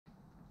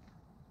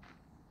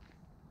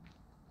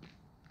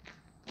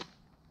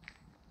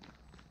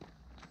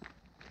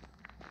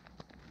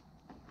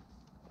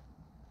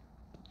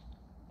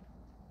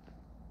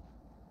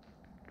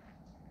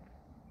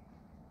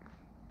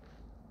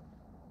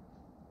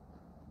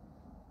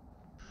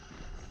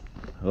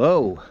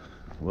Hello,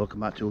 welcome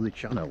back to the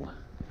channel.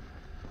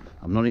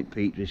 I'm not in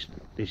Peak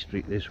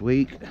District this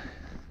week.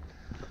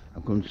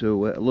 I've come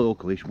to a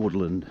localish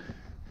woodland,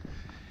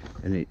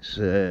 and it's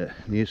near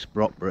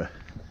Sprotbrough,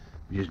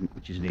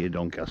 which is near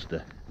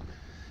Doncaster.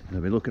 And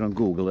I've been looking on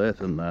Google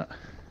Earth and that,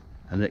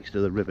 and next to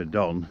the River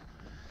Don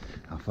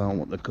I found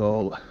what they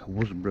call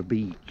Horsager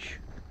Beach.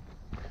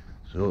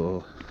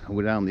 So I'll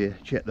go down there,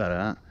 check that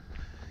out,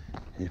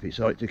 and if it's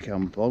alright to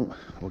camp on,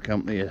 we'll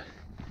camp there.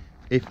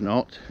 If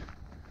not,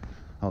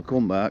 I'll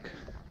come back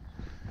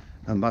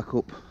and back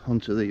up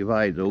onto the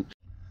viaduct.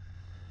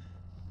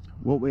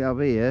 What we have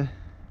here,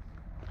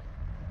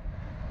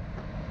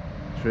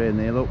 train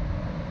there, look.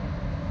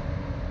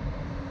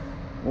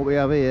 What we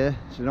have here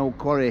is an old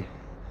quarry.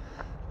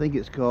 I think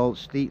it's called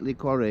Steatley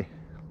Quarry,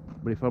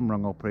 but if I'm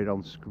wrong I'll put it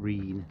on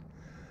screen.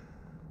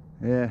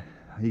 Yeah,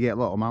 you get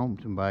a lot of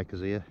mountain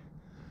bikers here,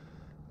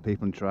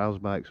 people on trials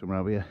bikes from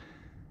around here,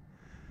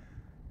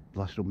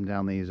 blast up and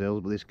down these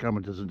hills, but this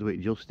camera doesn't do it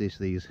justice,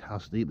 how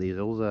steep these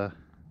hills are.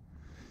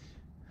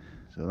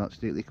 So that's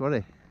Steatley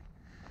Quarry.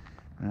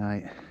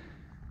 Right,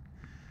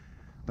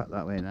 back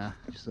that way now,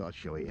 just thought I'd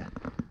show you.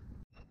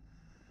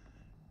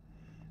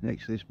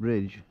 Next to this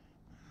bridge,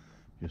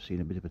 just seen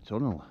a bit of a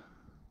tunnel.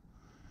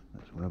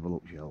 Let's go have a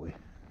look, shall we?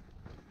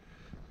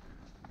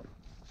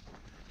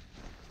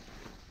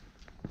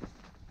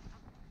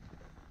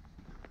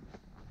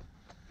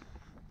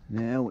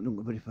 No, don't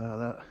go very far,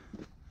 that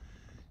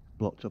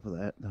blocked up at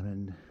that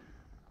end.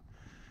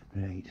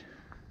 Right,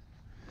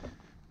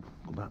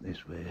 go back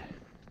this way.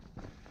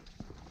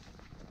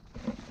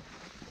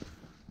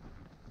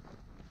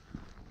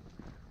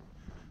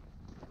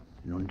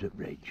 And under the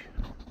bridge.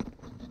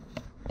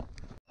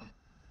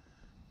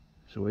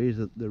 So here's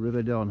the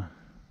River Don. I'm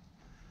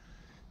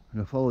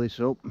going to follow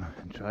this up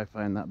and try to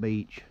find that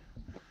beach.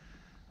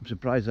 I'm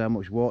surprised how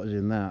much water's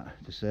in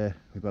that, to say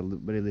we've had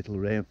very little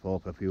rainfall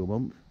for a few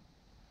months.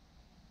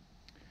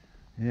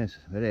 Yes,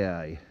 very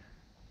high.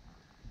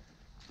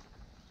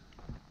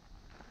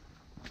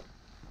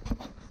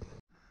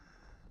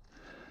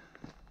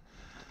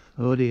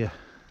 Oh dear,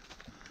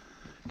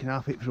 can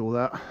I fit through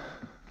that?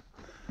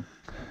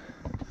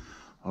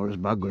 Or is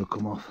bag going to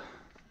come off?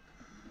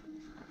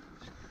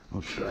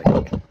 I'll try.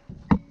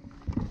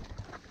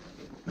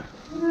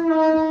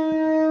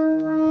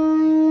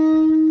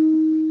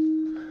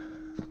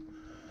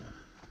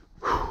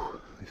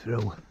 We're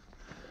through.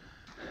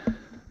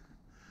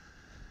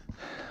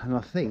 And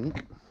I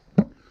think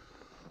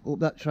up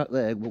that track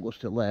there, what goes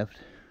to the left,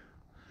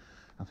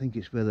 I think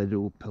it's where they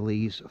do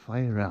police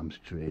firearms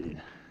trading.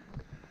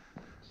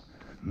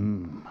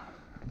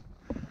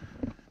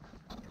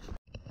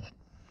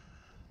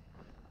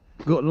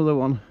 Got another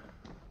one.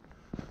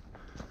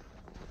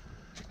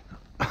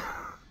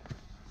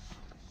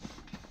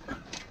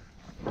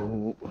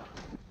 Oh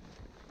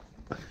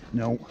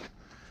no,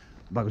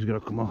 bag's gonna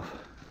come off.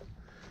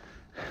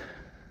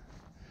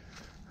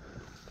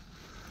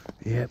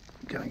 Yep,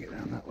 can't get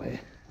down that way.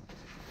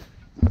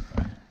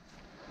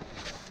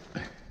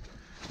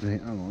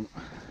 Right, hang on.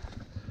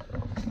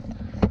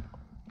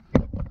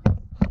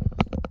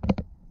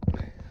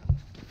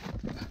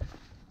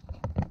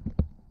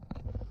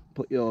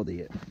 Put your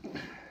there.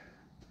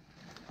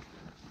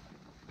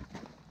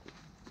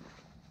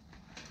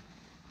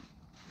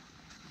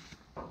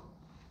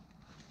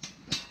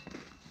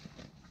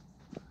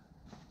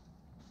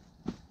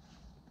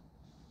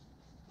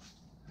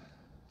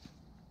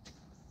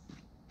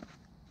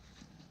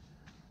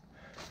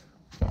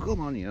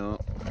 Come on, you.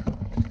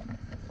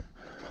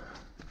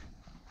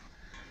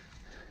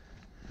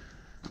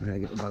 Right,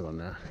 get the bag on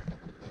now.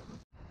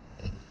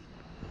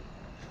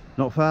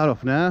 Not far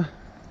off now.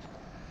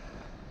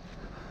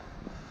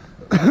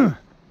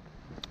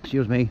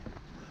 Excuse me.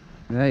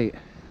 Right,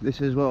 this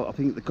is what I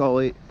think they call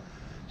it,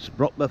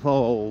 Sprotbrough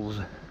Falls.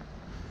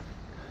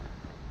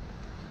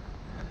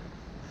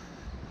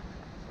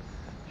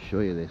 Show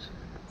you this.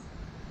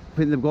 I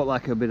think they've got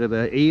like a bit of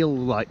a eel,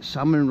 like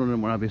salmon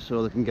running wherever,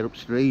 so they can get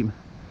upstream.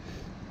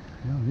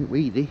 Oh, a bit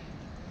weedy.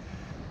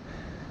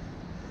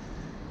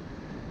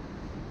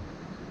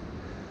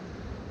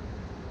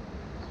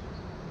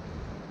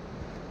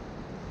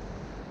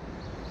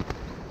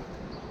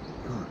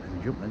 God, let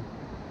me jump then.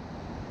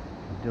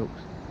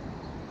 Ducks.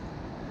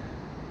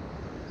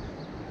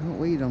 Don't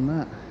weed on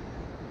that.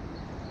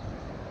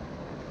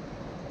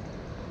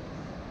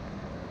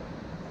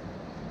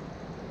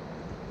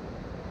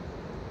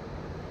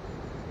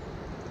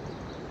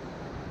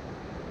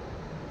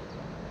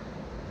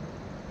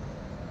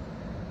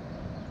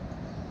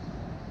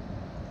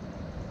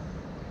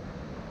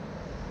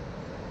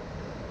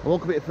 I'll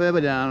walk a bit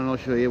further down and I'll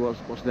show you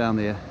what's down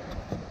there.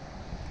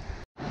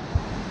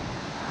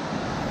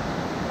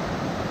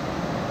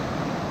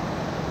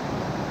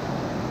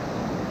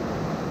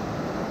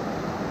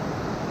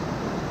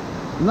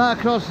 And that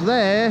across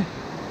there,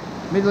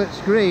 middle of the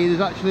screen,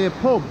 is actually a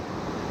pub.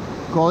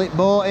 Call it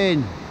Boat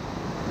Inn.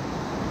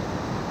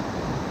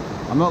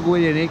 I'm not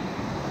going in it,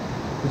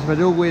 because if I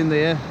do go in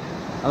there,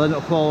 I'll end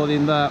up falling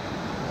in that.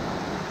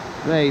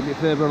 Right, a bit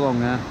further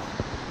along now.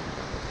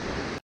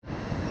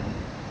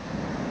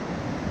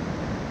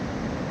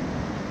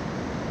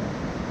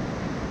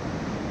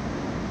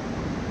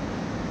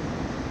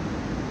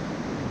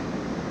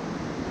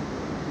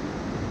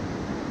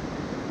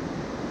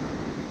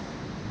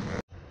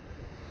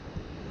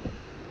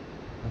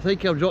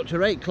 think I've dropped a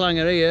right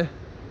clanger here.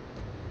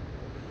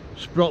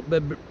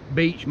 Sprotbrough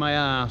beach my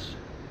arse.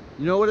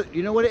 You know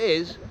what it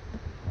is?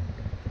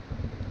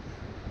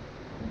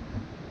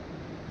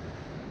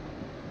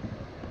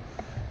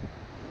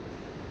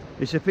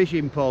 It's a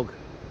fishing pog.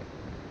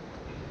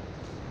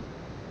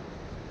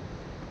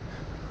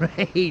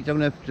 Right, I'm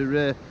gonna have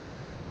to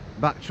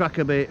backtrack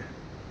a bit.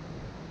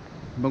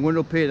 If I'm going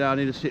up here now, I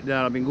need to sit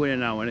down. I've been going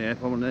in now and here.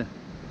 If I want to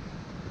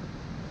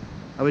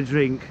have a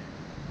drink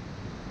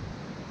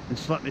and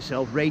slap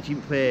myself right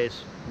in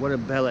face. What a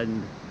bell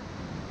end.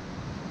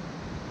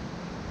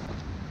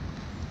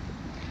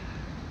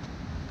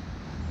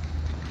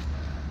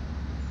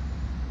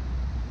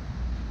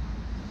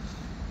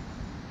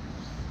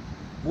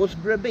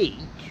 Horsager Beach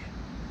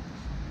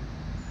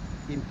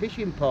in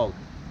fishing pog.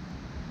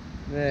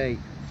 Right.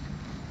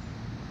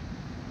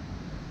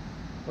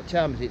 What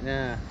time is it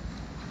now?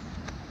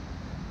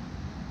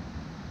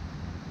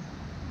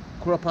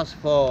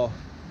 4:15.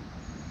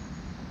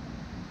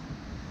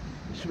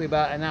 It should be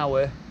about an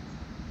hour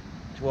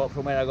to walk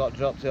from where I got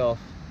dropped off.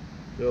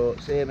 So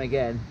same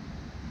again.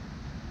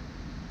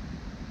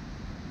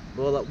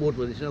 But all that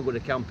woodland, it's no good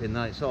at camping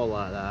that, it's all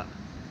like that.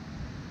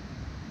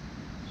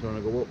 So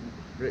I'm gonna go up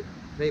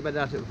right back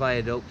down to the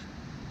Viaduct.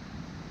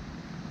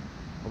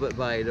 Up at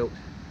Viaduct.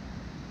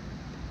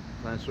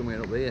 Find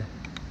somewhere up here.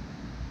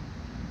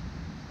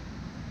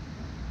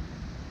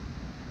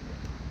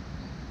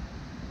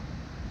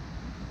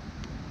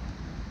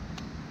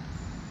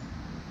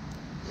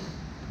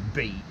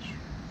 Beach.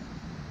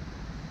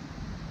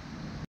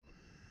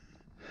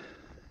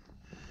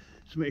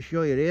 Just let me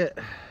show you here.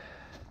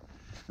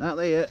 That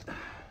there.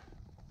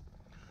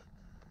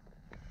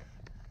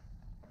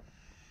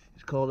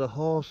 It's called a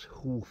horse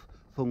hoof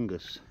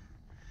fungus.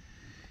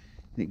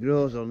 And it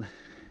grows on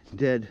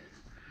dead,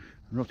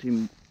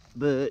 rotting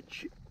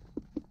birch,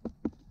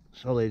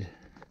 solid.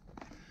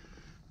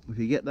 If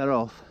you get that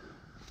off,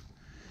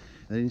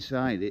 and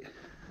inside it,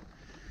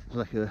 it's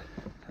like a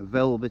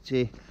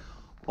velvety,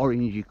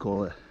 orangey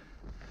colour.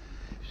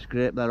 If you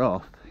scrape that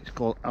off, it's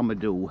called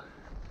amadou,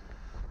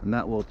 and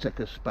that will take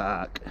a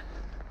spark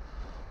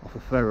off a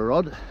ferro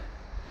rod,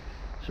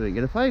 so you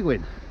get a fire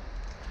going.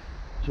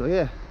 So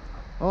yeah,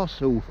 horse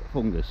hoof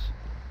fungus.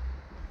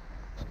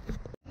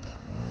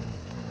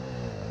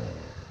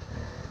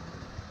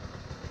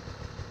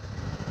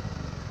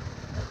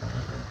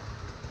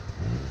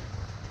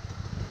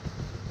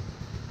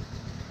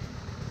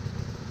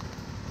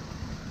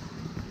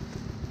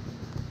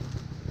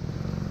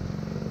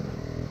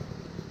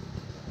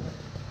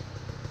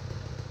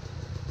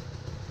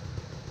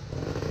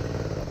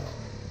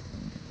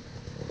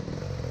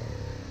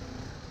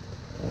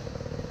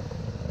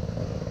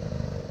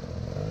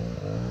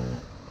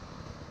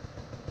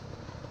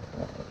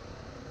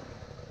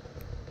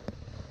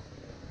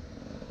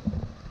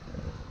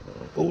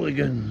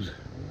 Hooligans.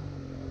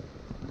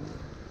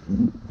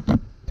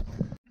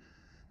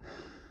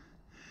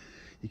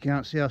 You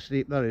can't see how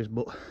steep that is,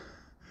 but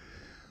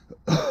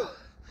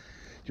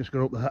just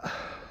got up that.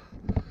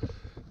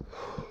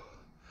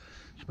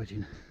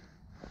 Sweating.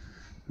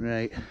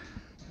 Right.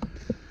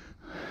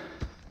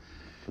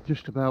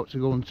 Just about to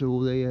go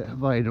into the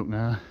viaduct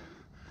now,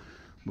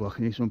 but I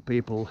can hear some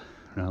people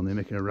around there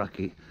making a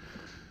racket,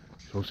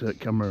 so I'll set the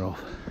camera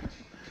off.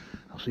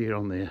 I'll see you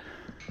on there.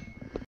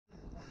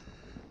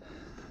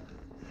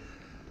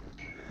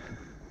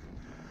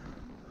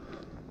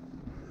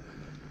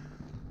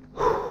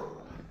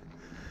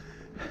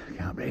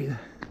 Can't breathe.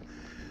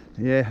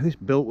 Yeah, this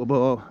built was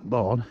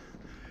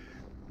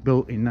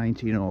built in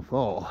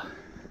 1904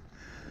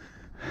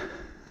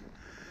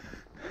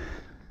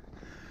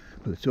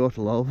 with a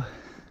total of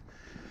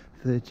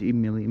 13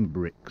 million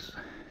bricks.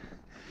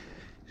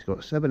 It's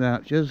got 7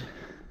 arches,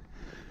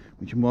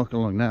 which I'm walking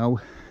along now.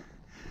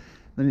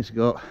 Then it's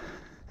got a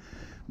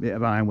bit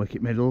of ironwork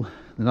in the middle,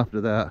 then after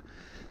that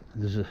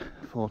there's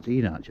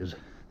 14 arches.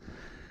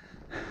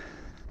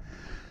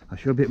 I'll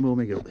show a bit more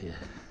when we get up here.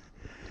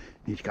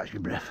 Need to catch my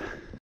breath.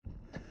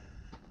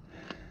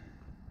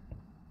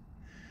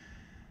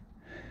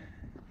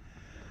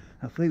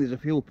 I think there's a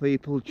few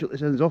people who chuck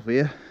this ends off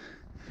here.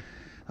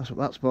 That's what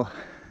that's for.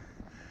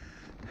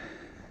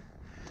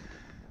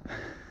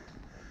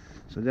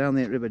 So down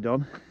there at River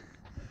Don,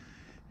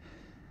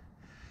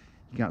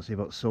 you can't see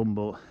about the sun,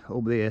 but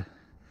up there,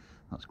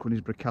 that's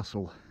Conisbrough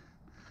Castle.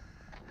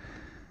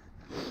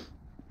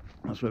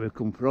 That's where we've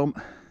come from.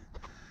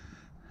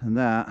 And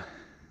that,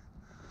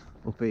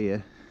 up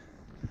here,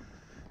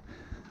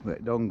 where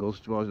Don goes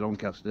towards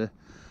Doncaster,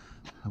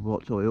 I've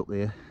walked all the way up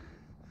there.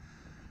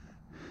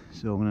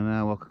 So I'm going to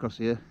now walk across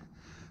here,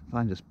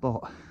 find a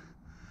spot.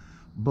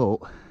 But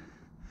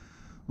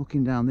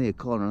looking down there,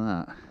 corner of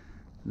that,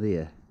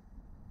 there,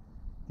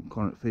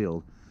 corner of the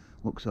field,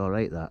 looks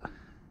alright that.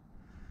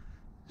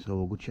 So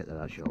we'll go check that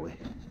out, shall we?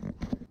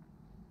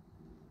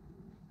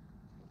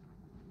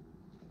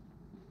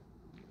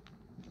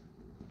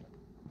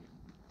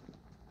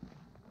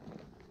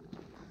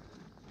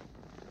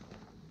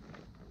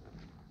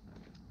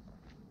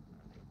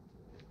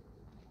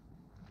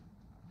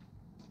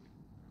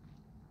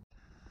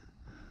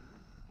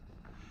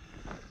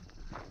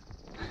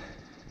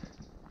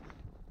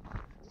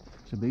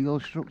 It's a big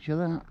old structure,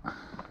 that.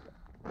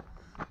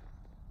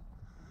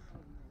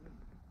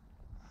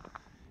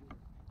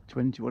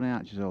 "21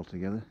 arches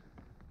altogether.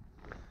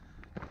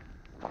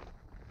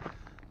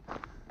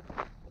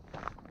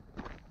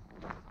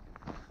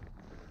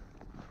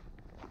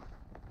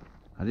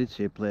 I did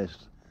see a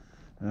place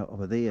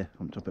over there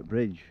on top of the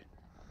bridge,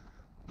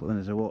 but then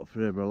as I walked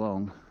further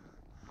along,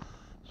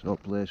 saw a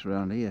place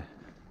around here,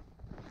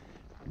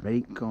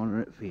 right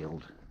corner at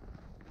field.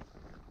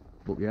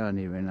 But behind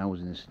here in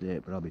housing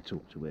estate, but I'll be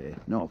tucked away.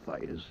 No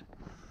fires,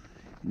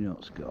 you know,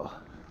 score.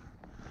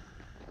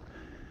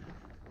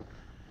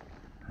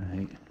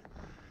 Right,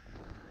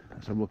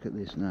 let's have a look at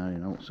this now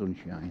in hot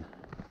sunshine.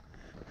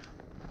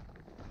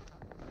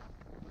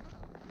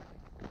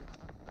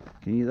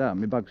 Can you hear that?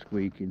 My bag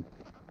squeaking.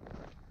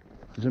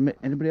 Does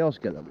anybody else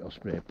get that with your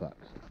spray packs?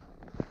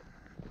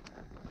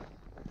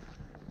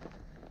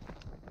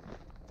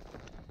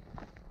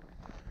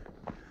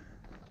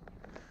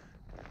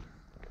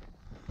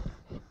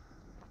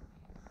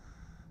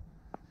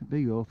 It's a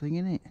big old thing,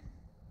 isn't it?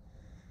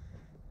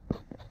 I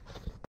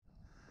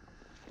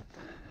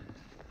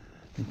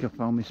think I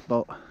found my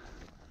spot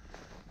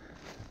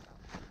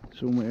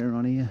somewhere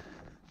on here.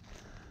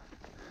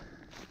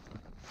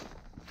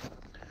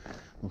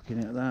 Looking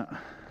at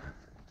that.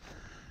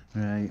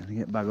 Right, gonna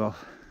get bag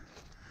off,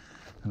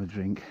 have a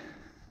drink.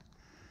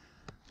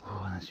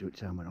 Oh, and let's see what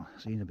time we're on.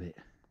 See you in a bit.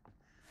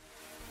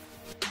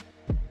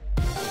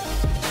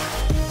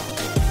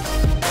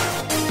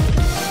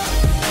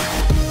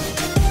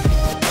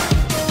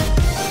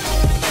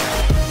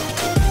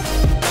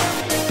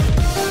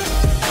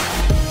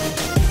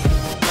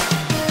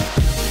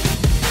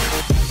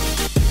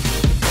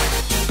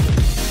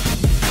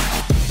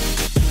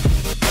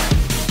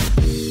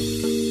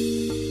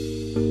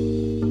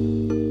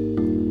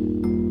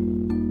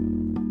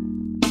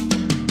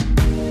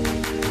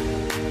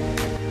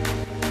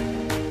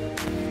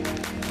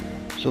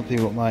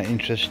 Something what might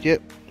interest you.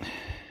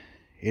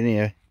 In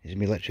here is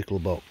my electrical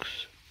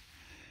box.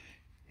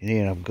 In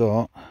here I've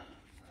got,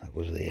 that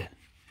was there,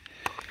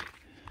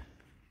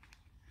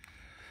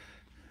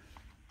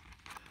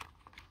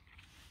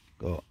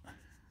 got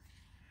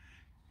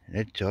an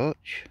head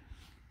torch.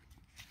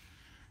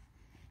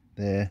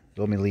 There,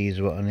 all my leads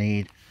what I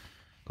need.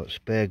 Got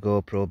spare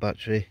GoPro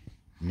battery,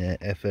 and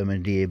FM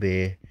and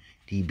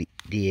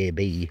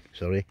DAB,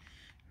 sorry,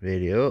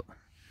 radio.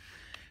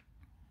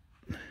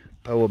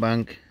 Power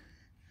bank,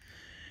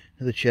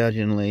 another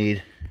charging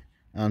lead,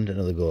 and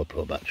another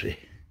GoPro battery,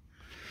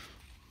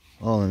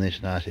 all in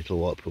this nice little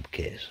waterproof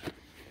case.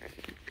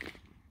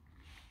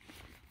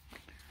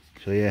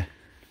 So yeah,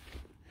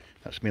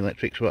 that's my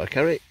electrics what I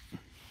carry.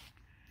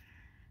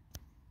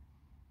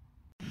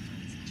 I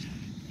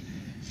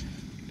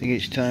think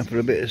it's time for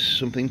a bit of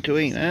something to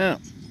eat now,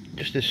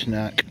 just a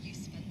snack.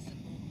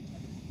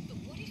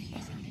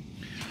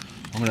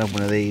 I'm gonna have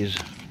one of these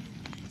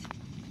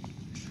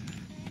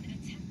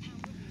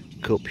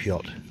cup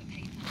shot.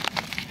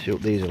 See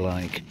what these are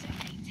like.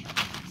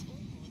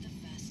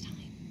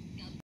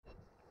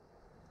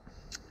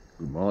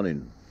 Good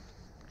morning.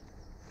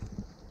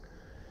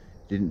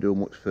 Didn't do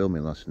much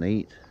filming last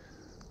night.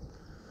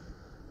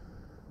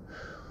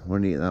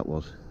 When that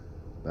was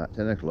about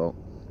 10 o'clock,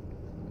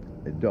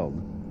 a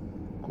dog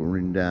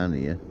coming down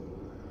here,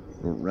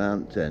 went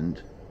round the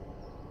tent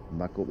and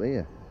back up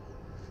here.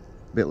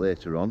 A bit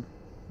later on,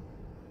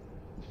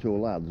 there's two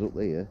lads up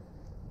there,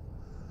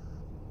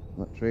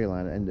 that tree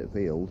line at the end of the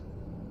field,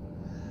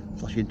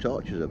 flashing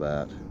torches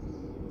about.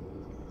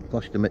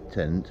 Flashed them at the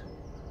tent,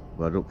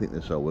 but I don't think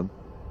they saw them.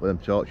 But them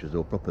torches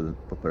were proper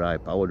high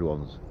powered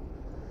ones.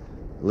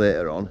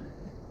 Later on,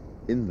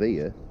 in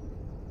there,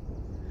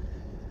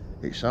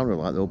 it sounded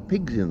like there were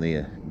pigs in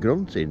there,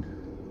 grunting.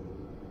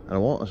 And I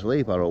wasn't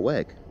asleep or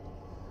awake.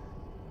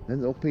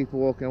 Then there were people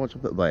walking on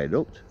top of the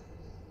viaduct.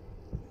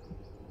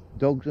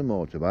 Dogs and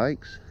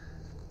motorbikes.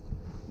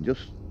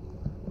 Just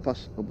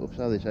past up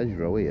beside this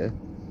hedgerow here.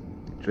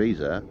 Trees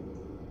there,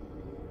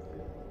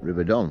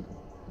 River Don,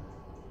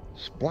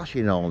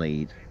 splashing all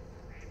need,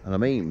 and I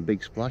mean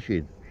big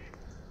splashing.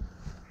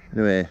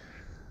 Anyway,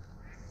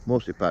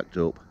 mostly packed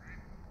up.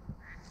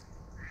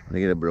 I'm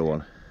gonna get a brew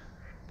on,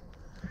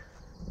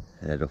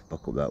 head off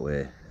back up that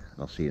way.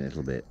 I'll see you in a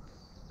little bit.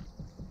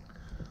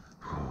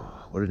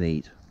 What a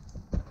neat.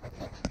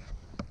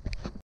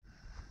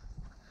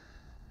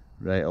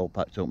 Right, all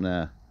packed up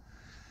now,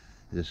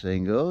 as the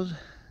saying goes.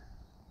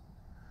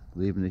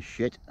 Leaving this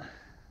shit.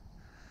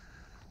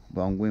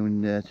 But I'm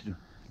going to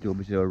do a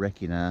bit of a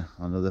recce now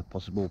on another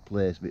possible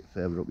place a bit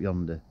further up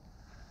yonder.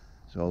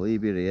 So I'll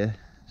leave you here,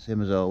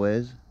 same as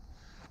always.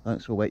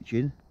 Thanks for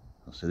watching.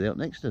 I'll see you out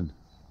next time.